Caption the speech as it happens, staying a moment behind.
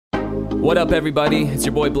What up, everybody? It's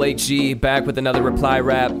your boy Blake G, back with another Reply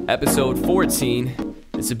Rap, episode 14.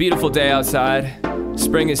 It's a beautiful day outside.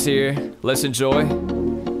 Spring is here. Let's enjoy.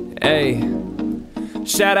 Hey.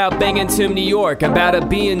 Shout out Binghamton, New York. I'm about to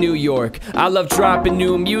be in New York. I love dropping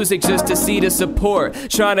new music just to see the support.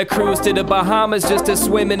 Trying to cruise to the Bahamas just to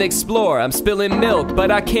swim and explore. I'm spilling milk, but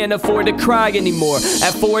I can't afford to cry anymore.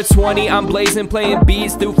 At 420, I'm blazing, playing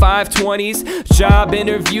beats through 520s. Job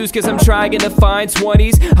interviews, cause I'm trying to find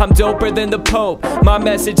 20s. I'm doper than the Pope. My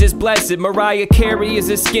message is blessed. Mariah Carey is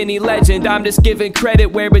a skinny legend. I'm just giving credit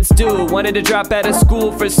where it's due. Wanted to drop out of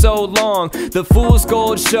school for so long. The Fool's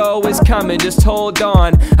Gold show is coming, just hold on.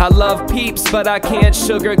 I love peeps, but I can't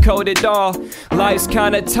sugarcoat it all. Life's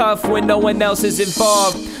kinda tough when no one else is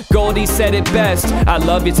involved. Goldie said it best. I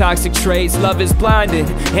love your toxic traits. Love is blinded,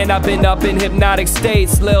 and I've been up in hypnotic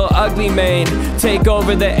states. Lil Ugly Mane, take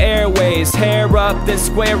over the airways. Hair up, then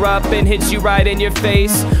square up and hit you right in your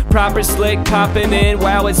face. Proper slick popping in.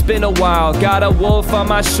 Wow, it's been a while. Got a wolf on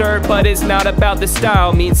my shirt, but it's not about the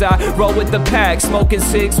style. Means I roll with the pack, smoking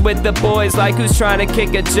cigs with the boys like who's trying to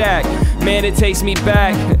kick a jack. Man, it takes me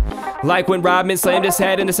back. Like when Rodman slammed his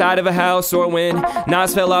head in the side of a house, or when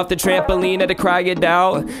Nas fell off the trampoline at a Cry It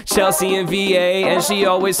Out. Chelsea in VA, and she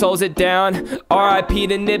always holds it down. R.I.P.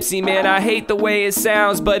 to Nipsey, man, I hate the way it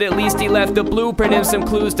sounds, but at least he left a blueprint and some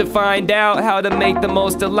clues to find out how to make the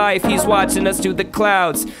most of life. He's watching us through the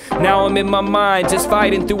clouds. Now I'm in my mind, just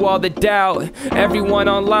fighting through all the doubt. Everyone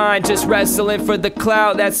online just wrestling for the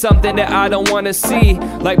clout. That's something that I don't wanna see.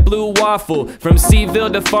 Like Blue Waffle, from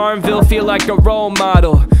Seaville to Farmville, feel like a role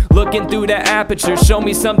model. Looking through the aperture, show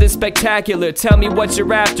me something spectacular. Tell me what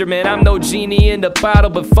you're after, man. I'm no genie in the bottle,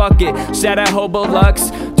 but fuck it. Shout out Hobo Lux,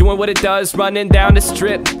 doing what it does, running down the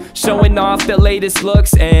strip, showing off the latest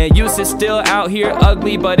looks. And Use is still out here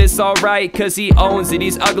ugly, but it's alright, cause he owns it.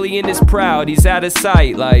 He's ugly and he's proud, he's out of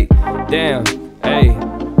sight. Like, damn, hey,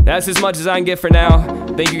 that's as much as I can get for now.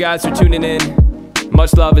 Thank you guys for tuning in.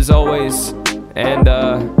 Much love as always, and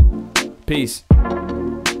peace.